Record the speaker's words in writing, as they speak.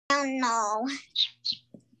don't know.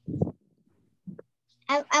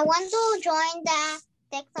 I want to join the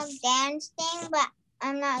TikTok dance thing, but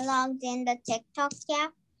I'm not logged in the TikTok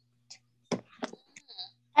yet.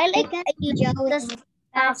 I like the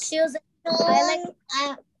shoes.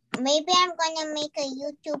 Maybe I'm gonna make a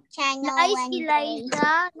YouTube channel one day.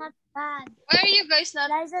 Eliza, not bad. Why are you guys not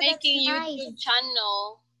Eliza, making that's YouTube nice.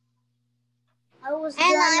 channel? I was And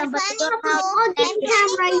I'm gonna, but planning I to make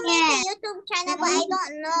camera a YouTube channel, but I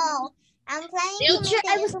don't know. I'm planning to Teacher,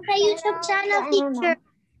 make I was a YouTube channel teacher.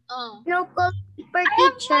 Oh. No call Reaper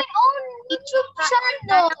teacher. My own YouTube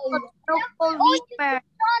channel. No call Reaper.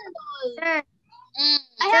 Sir,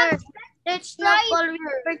 I sir, have search no call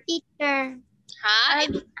Reaper teacher. Huh?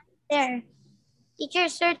 I'm there. Teacher,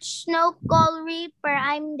 search Snow Call Reaper.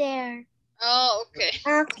 I'm there. Oh, okay.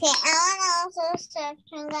 Okay, I wanna also search.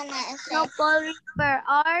 I'm gonna Snow search. Call Reaper.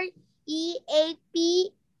 R-E-A-P-E-R.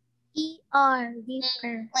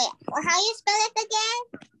 Reaper. Wait, how you spell it again?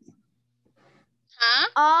 Huh?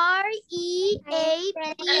 R-E-A-P-E-R.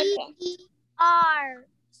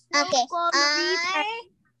 Snow Okay, Call Reaper.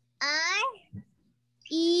 R.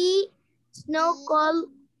 Snow Call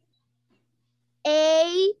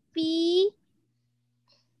A-P-E-R.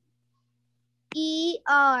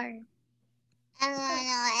 I don't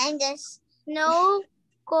know. I'm just. Snow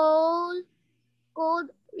Cold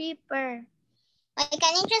Reaper. Wait,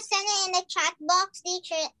 can you just send it in the chat box,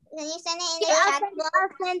 teacher? Can you send it in the chat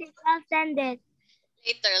box? I'll send it.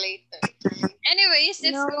 Later. Anyways,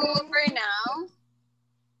 let's go over now.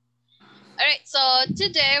 Alright, so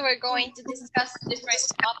today we're going to discuss different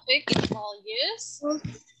topic in values.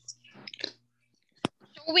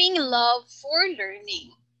 Showing love for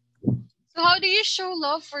learning. So how do you show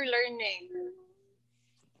love for learning?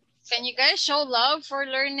 Can you guys show love for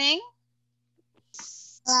learning?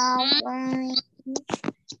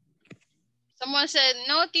 Someone said,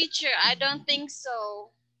 no teacher, I don't think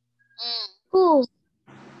so. Who?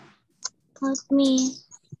 Not me.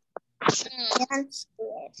 Teacher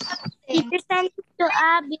sent it to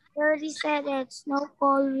Abby. Already said it. Snow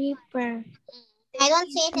Call Reaper. I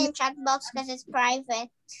don't see it in chat box because it's private.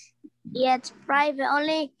 Yeah, it's private.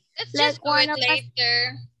 Only Let's like just do one it of us.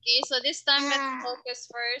 later. Okay, so this time let's focus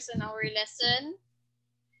first on our lesson.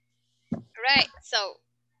 Right, so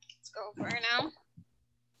let's go over now.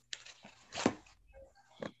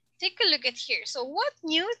 Take a look at here. So what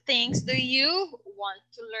new things do you want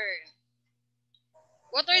to learn?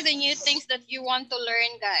 What are the new things that you want to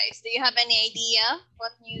learn, guys? Do you have any idea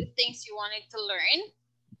what new things you wanted to learn?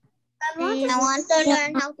 I want to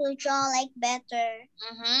learn how to draw like better.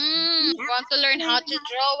 You want to learn how to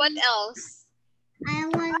draw. What else? I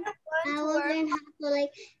want to learn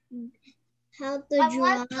how to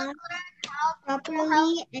draw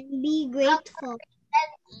properly and be grateful.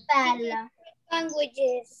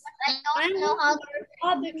 Languages. I don't know how to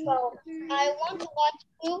habitual. I want to watch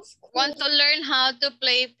books. Want to learn how to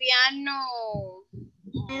play piano.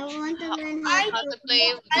 I want to learn How to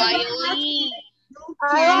play violin. I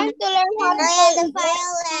want to learn how to play the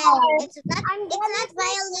violin. It's not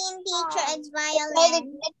violin, teacher. It's violin.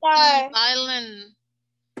 Violin.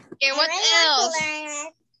 Okay, what else?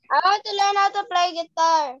 I want to learn how to play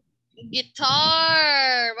guitar.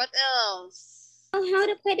 Guitar. What else? How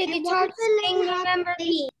to play the guitar. Remember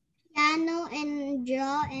me. Piano and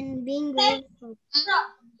draw and being grateful.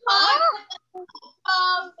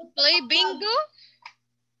 Play bingo?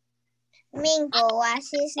 Mingo was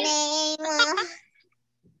his name.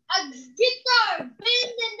 A guitar.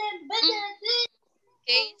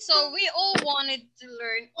 Okay, so we all wanted to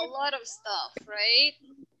learn a lot of stuff, right?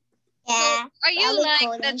 Yeah. So are you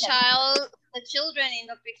like the children in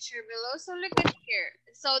the picture below? So look at here.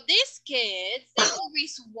 So these kids, they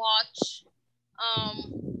always watch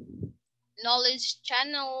knowledge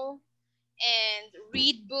channel and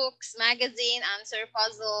read books, magazine, answer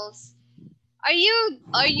puzzles. Are you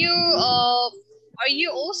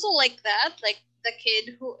also like that? Like the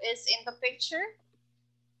kid who is in the picture?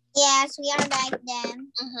 Yes, we are like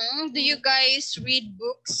them. Do you guys read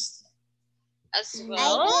books as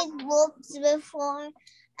well? I read books before,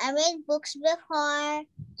 and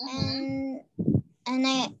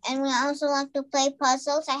we also like to play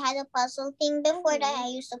puzzles. I had a puzzle thing before that I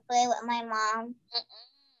used to play with my mom.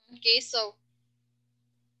 Okay, so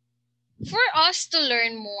for us to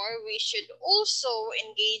learn more, we should also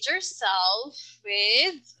engage ourselves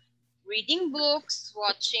with reading books,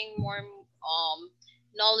 watching more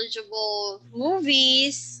knowledgeable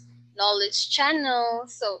movies, knowledge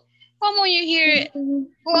channels. So who among you here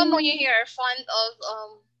are fond of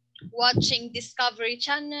watching Discovery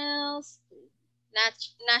channels,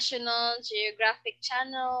 National Geographic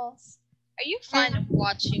channels? Are you fond of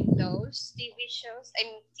watching those TV shows? I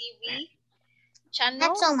mean, TV channels?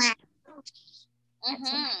 Not so much.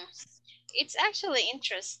 It's actually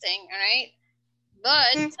interesting, right?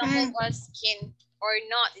 But some of us can or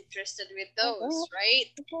not interested with those, right?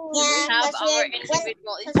 We Yeah, have our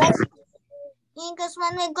individual interests. because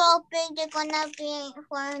when we grow big, they're gonna be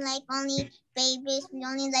for like only babies. We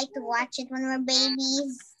only like to watch it when we're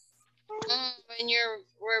babies. When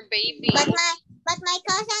we're babies. But my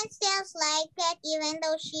cousin still like it, even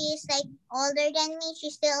though she's like older than me. She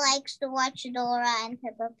still likes to watch Dora and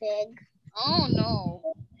Peppa Pig. Oh no.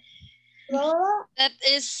 That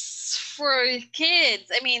is for kids.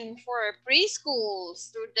 I mean, for preschool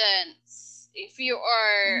students. If you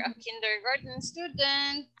are a kindergarten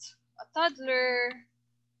student, a toddler,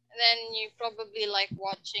 then you probably like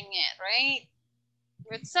watching it, right?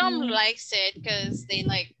 But some likes it because they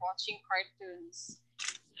like watching cartoons.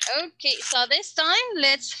 Okay, so this time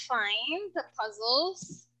let's find the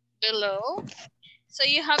puzzles below. So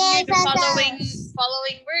you have here the following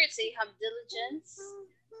words. So you have diligence,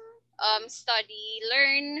 study,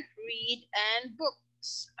 learn, read, and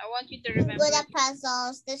books. I want you to remember. Good at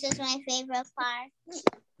puzzles. This is my favorite part.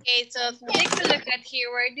 Okay, so take a look at here.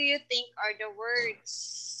 Where do you think are the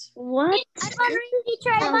words? What? I found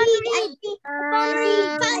diligence.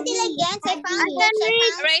 I found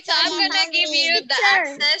books. Right, so I'm gonna give you the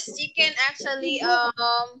access. You can actually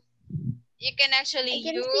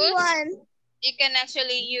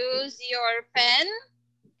use your pen.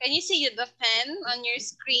 Can you see the pen on your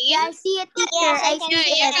screen? Yeah, I see it, teacher. Yes, You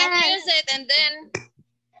can use it, and then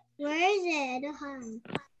where is it?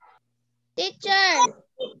 Teacher.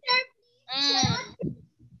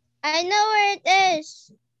 I know where it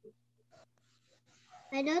is.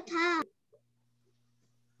 I don't have.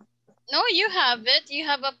 No, you have it. You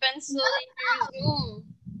have a pencil in your Zoom.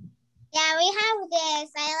 Yeah, we have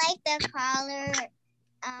this. I like the color.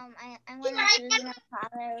 I'm gonna choose the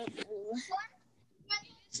color blue.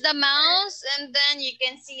 It's the mouse, and then you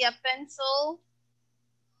can see a pencil.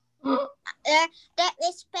 That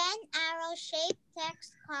is pen, arrow, shape,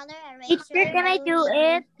 text, color, eraser. Teacher, can I do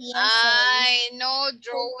it? I no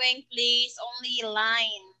drawing, please. Only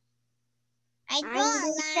line. I draw a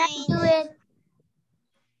line. Do it.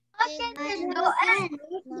 Pen. No.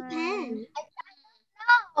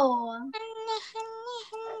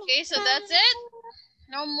 Okay, so that's it.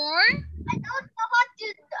 No more. I don't know how to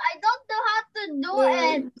do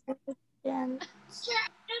it.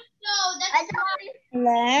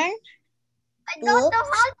 Learn. I don't know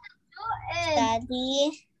how to do it. Study.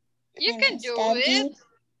 You can do it.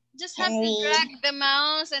 Just have to drag the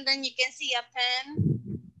mouse, and then you can see a pen.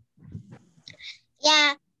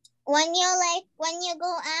 Yeah. When you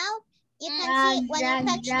go out, you can see when you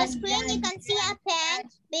touch the screen, you can see a pen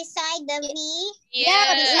beside the V.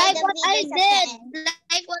 Yeah, like what I did.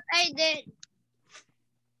 Like what I did.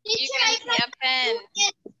 You can see a pen.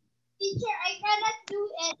 Teacher, I cannot do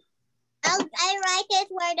it. I write it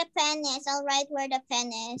where the pen is. I'll write where the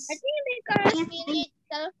pen is. I think because you need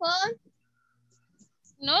cell phone.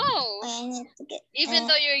 No. I need to get, even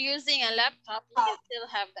though you're using a laptop, you can still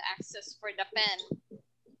have the access for the pen.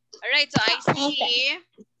 All right, so I see.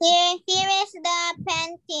 Here is the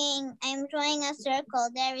painting. I'm drawing a circle.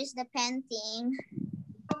 There is the painting.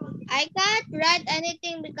 I can't write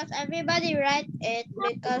anything because everybody write it.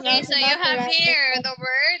 Okay, so you have here the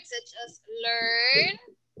words such as learn.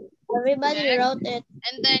 Everybody check. wrote it.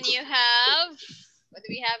 And then you have, what do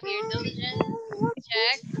we have here? Diligence,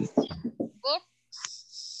 check,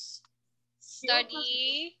 books,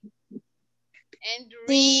 study, and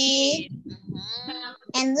read.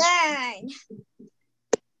 And learn.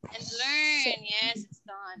 And learn. Yes, it's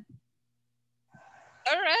done.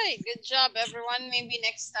 All right, good job, everyone. Maybe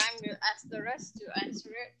next time we'll ask the rest to answer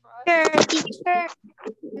it for us. Teacher.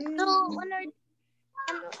 So,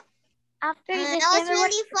 after this, that was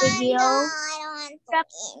really fun. video. No, I don't want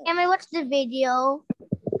to. Can we watch the video?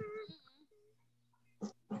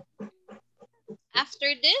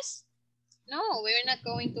 After this? No, we're not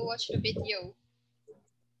going to watch the video.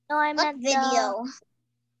 No, I meant video.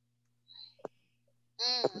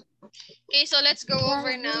 Okay, so let's go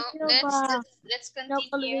over now. Let's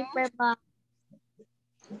continue.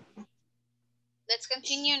 Let's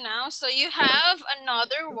continue now. So you have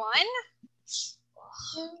another one.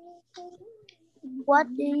 What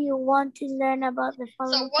do you want to learn about the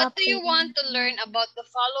following topics? So what do you want to learn about the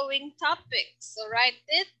following topics? So write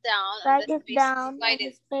it down. Write it down.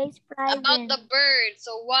 About the birds.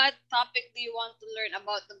 So what topic do you want to learn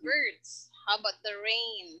about the birds? How about the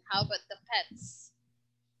rain? How about the pets?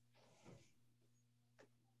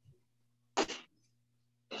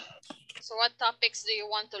 So what topics do you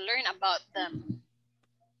want to learn about them?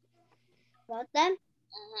 About them?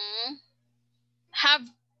 Mm-hmm.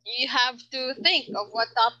 You have to think of what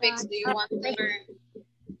topics do you want to learn.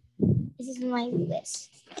 This is my list.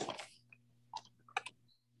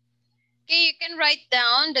 Okay, you can write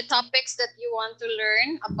down the topics that you want to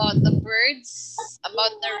learn about the birds,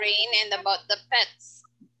 about the rain, and about the pets.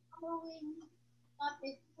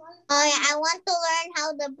 Oh yeah, I want to learn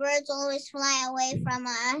how the birds always fly away from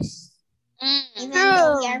us. Even True.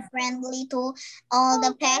 though we are friendly to all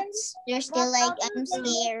the pets, they're still like, I'm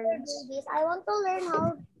scared. I want to learn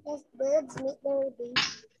how these birds make their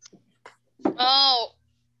babies. Oh,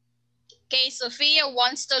 okay, Sophia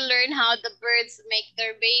wants to learn how the birds make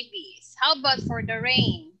their babies. How about for the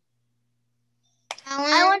rain?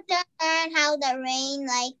 I want to learn how the rain,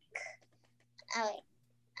 like,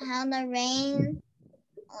 how the rain,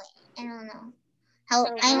 I don't know. I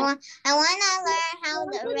want to learn how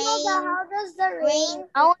the rain. How does the rain?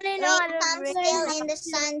 I want to know how the comes still in the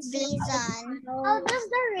sun season. How does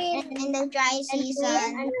the rain? In the dry season.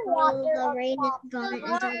 Until the rain is gone until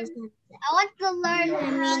the sun. I want to learn.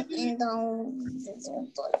 I mean, in the.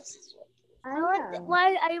 I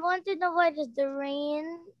want to know why does the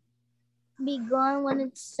rain be gone when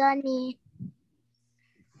it's sunny?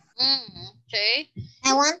 Okay.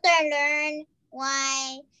 I want to learn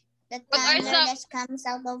why the thunder some- just comes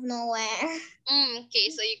out of nowhere. Okay,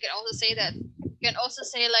 so you can also say that. You can also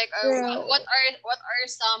say like, Yeah. what are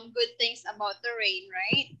some good things about the rain,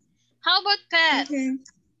 right? How about pets?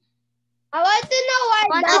 I want to know why.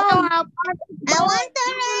 I want to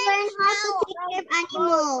learn how to take care of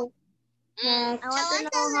animals. Mm. I I want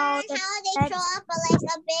to learn how they throw up like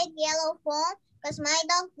a big yellow foam. Because my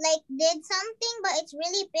dog like did something, but it's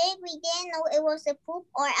really big. We didn't know it was a poop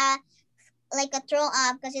or a throw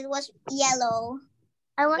up because it was yellow.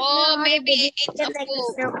 I want to know how maybe they it's get a like a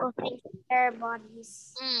poop. circle thing in their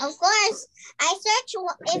bodies. Of course, I searched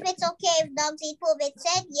if it's okay if dogs eat poop. It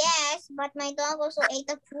said yes, but my dog also ate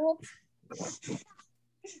the poop.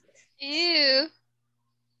 Ew.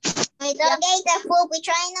 My dog ate the poop. We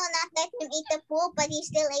try not let him eat the poop, but he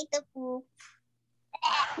still ate the poop.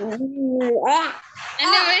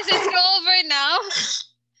 Anyways, it's over now.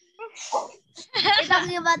 We're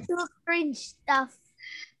talking about too cringe stuff.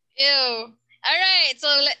 Ew. All right, so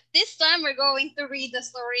this time we're going to read the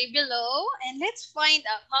story below and let's find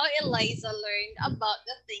out how Eliza learned about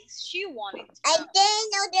the things she wanted to I know.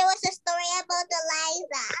 didn't know there was a story about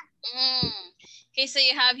Eliza. Okay, so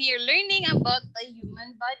you have here learning about the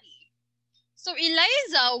human body. So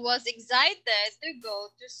Eliza was excited to go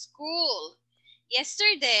to school.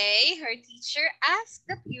 Yesterday, her teacher asked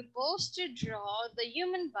the pupils to draw the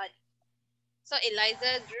human body. So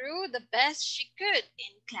Eliza drew the best she could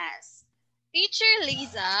in class. Teacher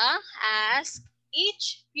Lisa asked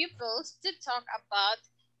each pupil to talk about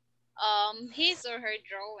his or her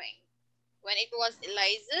drawing. When it was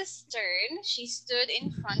Eliza's turn, she stood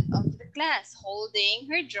in front of the class holding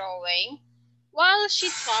her drawing while she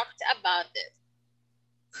talked about it.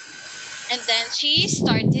 And then she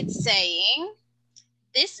started saying,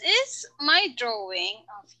 "This is my drawing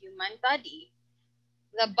of human body.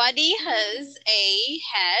 The body has a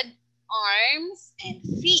head, arms, and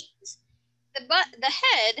feet. The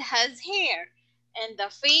head has hair, and the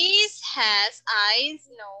face has eyes,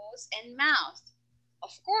 nose, and mouth.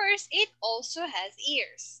 Of course, it also has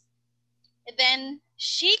ears." Then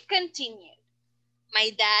she continued, "My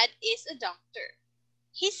dad is a doctor.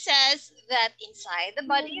 He says that inside the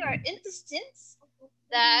body are intestines,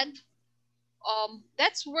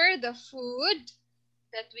 that's where the food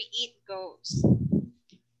that we eat goes.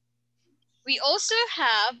 We also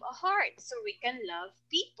have a heart so we can love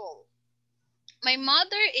people. My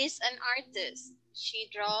mother is an artist. She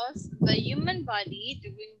draws the human body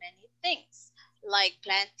doing many things, like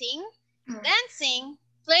planting, dancing,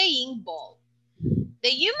 playing ball. The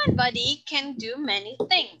human body can do many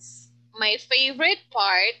things. My favorite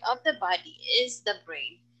part of the body is the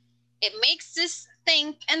brain. It makes us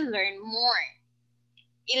think and learn more."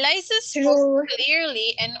 Eliza spoke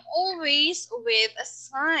clearly and always with a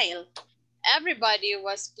smile. Everybody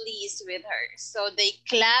was pleased with her, so they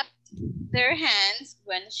clapped their hands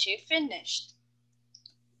when she finished.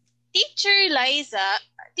 Teacher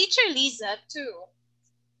Lisa too,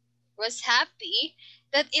 was happy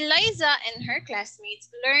that Eliza and her classmates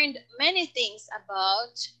learned many things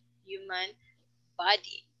about human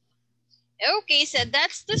body. Okay, so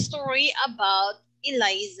that's the story about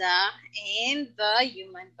Eliza and the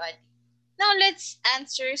human body. Now let's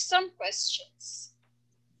answer some questions.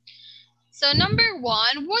 So number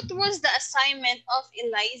 1, what was the assignment of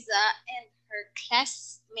Eliza and her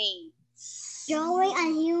classmates? Drawing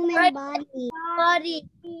a human body. Body.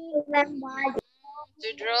 Human body.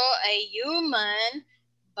 To draw a human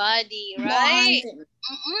body, right?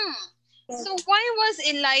 So why was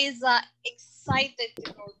Eliza excited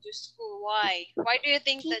to go to school? Why? Why do you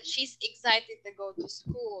think that she's excited to go to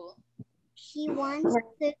school? She wants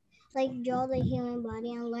to like draw the human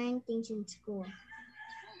body and learn things in school.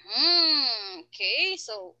 Okay,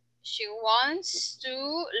 so she wants to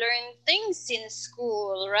learn things in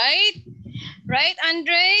school, right? Right,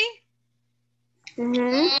 Andre?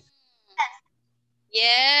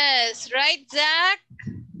 Yes, right, Zach?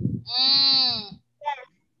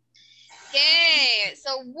 Okay,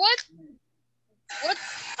 so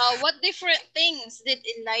what different things did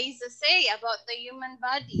Eliza say about the human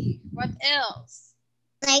body? What else?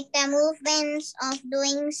 Like the movements of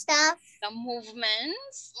doing stuff. The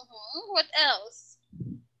movements. What else?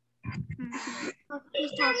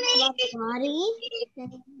 She's talking about the body.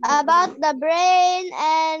 About the brain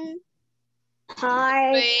and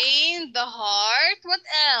heart. Brain, the heart. What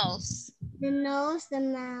else? The nose, the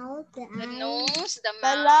mouth, the The eyes, nose, the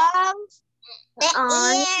The mouth. lungs. the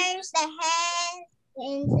ears, the head, the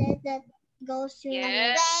insect that goes through the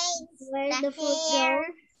legs, where the foot goes.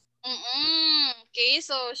 Okay,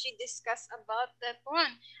 so she discussed about that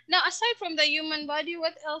one. Now, aside from the human body,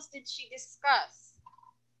 what else did she discuss?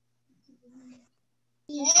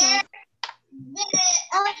 That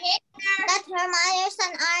her mother's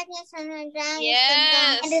an artist and her dad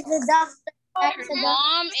Yes. is a doctor. Her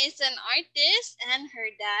mom is an artist and her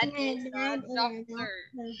dad is a doctor.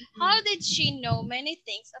 How did she know many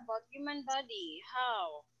things about human body?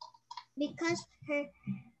 How? Because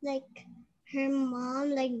her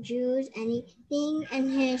mom draws anything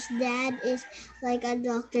and his dad is like a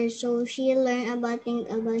doctor, so she learned about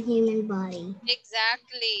things about human body.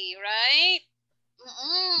 Exactly, right?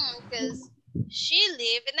 Because she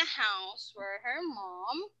lived in a house where her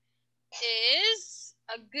mom is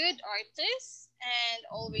a good artist and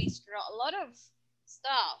always draw a lot of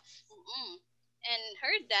stuff. And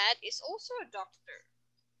her dad is also a doctor.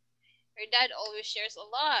 Her dad always shares a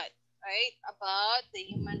lot, right, about the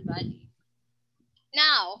human body.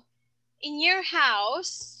 Now, in your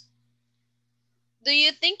house, do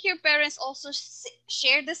you think your parents also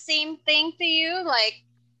share the same thing to you? Like,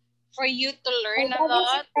 for you to learn a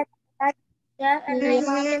lot? Yeah, and my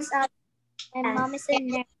mom is a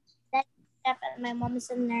nurse. And my mom is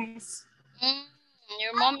a nurse.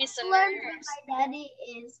 Your mom is a nurse. My daddy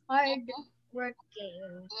is hard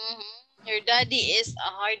working. Your daddy is a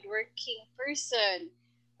hardworking person.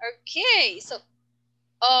 Okay, so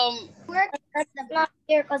That's not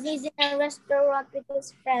here because he's in a restaurant with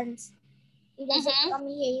his friends. He doesn't come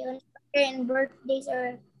here in birthdays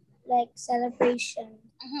or like celebration.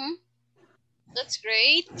 That's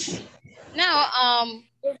great. Now,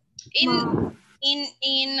 in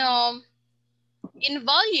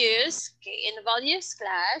values, in values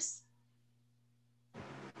class,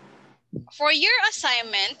 for your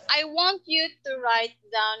assignment, I want you to write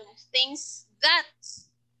down things that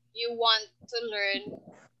you want to learn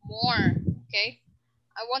more. Okay,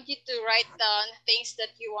 I want you to write down things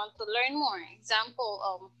that you want to learn more.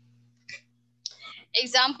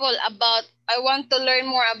 Example about, I want to learn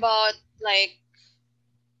more about like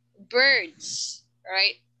birds,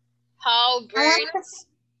 right? How birds.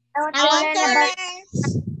 What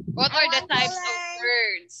are the types of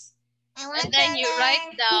birds? And then you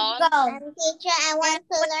write down. Teacher, I want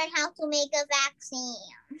to learn how to make a vaccine.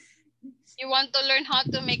 You want to learn how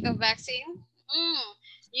to make a vaccine?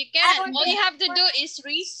 You can. All you have to do is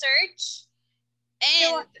research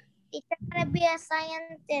and. I want to be a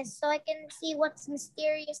scientist so I can see what's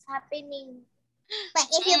mysterious happening. But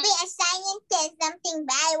if you be a scientist, something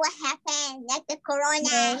bad will happen, like the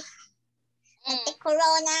corona. Like the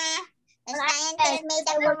corona. The scientist made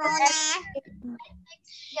the corona.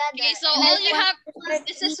 Okay, so all you have,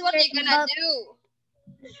 this is what you're gonna do.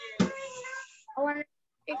 I want to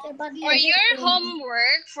think about For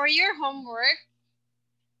your homework,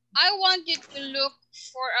 I want you to look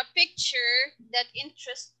for a picture that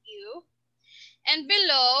interests you. And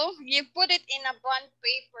below, you put it in a bond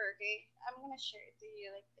paper, okay? I'm gonna share it to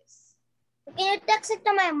you like this. Can you text it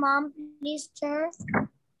to my mom, please, sir?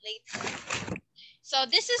 Later. So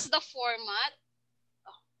this is the format.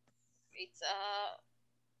 It's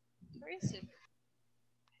where is it?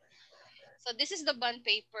 So this is the bond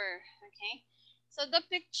paper, okay? So the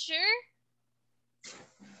picture,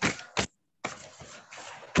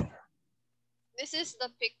 this is the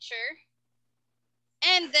picture,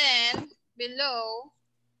 and then below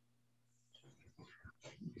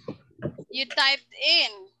you typed in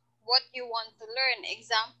what you want to learn.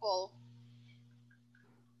 Example,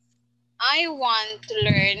 I want to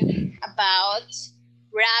learn about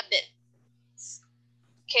rabbits.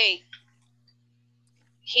 Okay.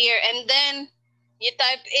 Here, and then you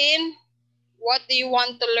type in, what do you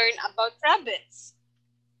want to learn about rabbits?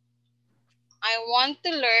 I want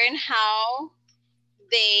to learn how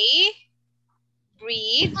they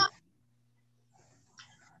breed,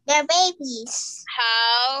 They're babies.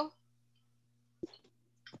 how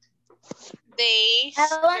they I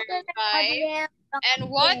want to survive, and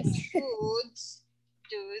what foods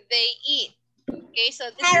do they eat. Okay, so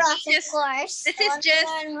this Carrots, is of course. this is just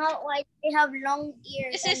why they have long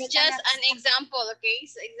ears. this is just an example. Okay,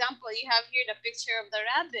 so example, you have here the picture of the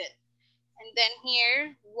rabbit, and then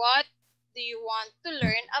here, what do you want to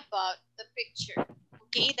learn about the picture?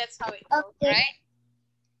 Okay, that's how it goes, Okay. right?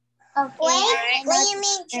 Okay. Wait, what do you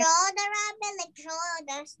mean draw the rabbit? Like draw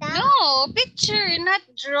the stuff? No, picture, not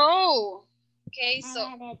draw. Okay, so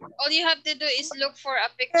all you have to do is look for a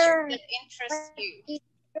picture that interests you.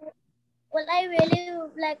 Well, I really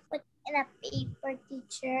like put in a paper,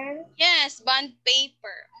 teacher. Yes, bond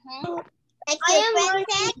paper. Like you print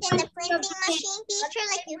it in the printing machine, teacher,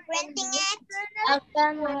 like you printing it.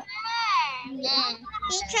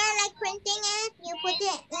 Teacher, like printing it, you put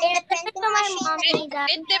it in the printing machine.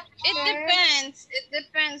 It depends. It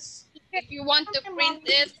depends if you want to print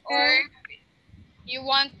it or you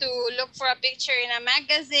want to look for a picture in a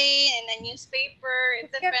magazine, in a newspaper.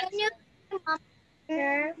 It depends.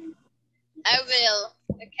 I will.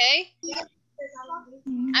 Okay.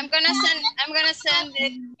 I'm gonna send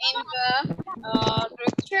it in the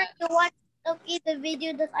group Teacher, chat. you watch the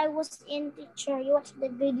video that I was in, teacher. You watch the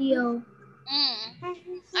video.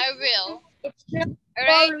 I will. It's not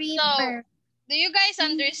Alright. Reaper. So, do you guys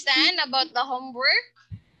understand about the homework?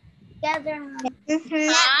 Together.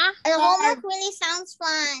 Huh? The homework really sounds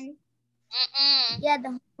fun. Yeah,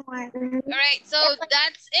 the homework. Alright. So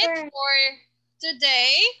that's it for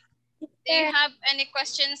today. Do you have any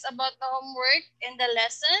questions about the homework and the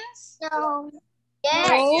lessons? No.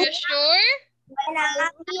 Are you sure? For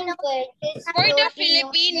the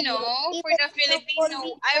Filipino,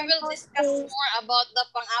 I will discuss more about the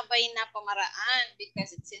pang-abay na pamaraan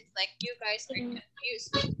because it seems like you guys are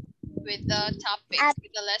confused with the topic,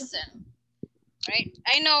 with the lesson. Right?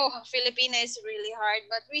 I know Filipino is really hard,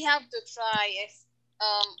 but we have to try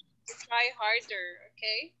harder,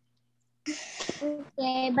 okay?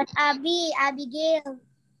 Okay, but Abigail.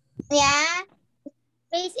 Yeah?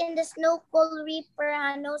 Space in the Snow Cold Reaper,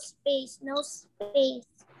 no space.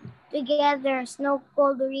 Together, Snow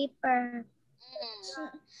Cold Reaper.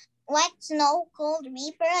 What, snow, cold,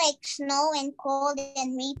 reaper? Like snow and cold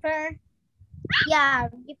and reaper? Yeah,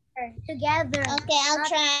 Reaper. Together. Okay, I'll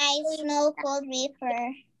try snow, cold,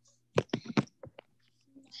 reaper.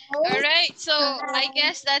 Alright, so I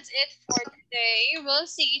guess that's it for today. We'll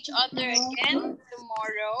see each other again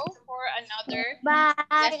tomorrow for another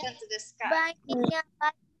lesson to discuss.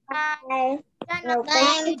 Bye.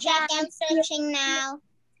 Bye, Jack. I'm searching now.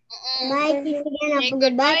 Bye,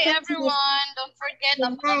 goodbye, everyone. Don't forget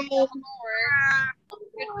about the homework.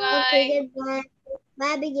 Goodbye. Okay, goodbye.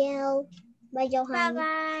 Bye, Abigail. Bye, Johan.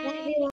 Bye-bye. Bye, everyone.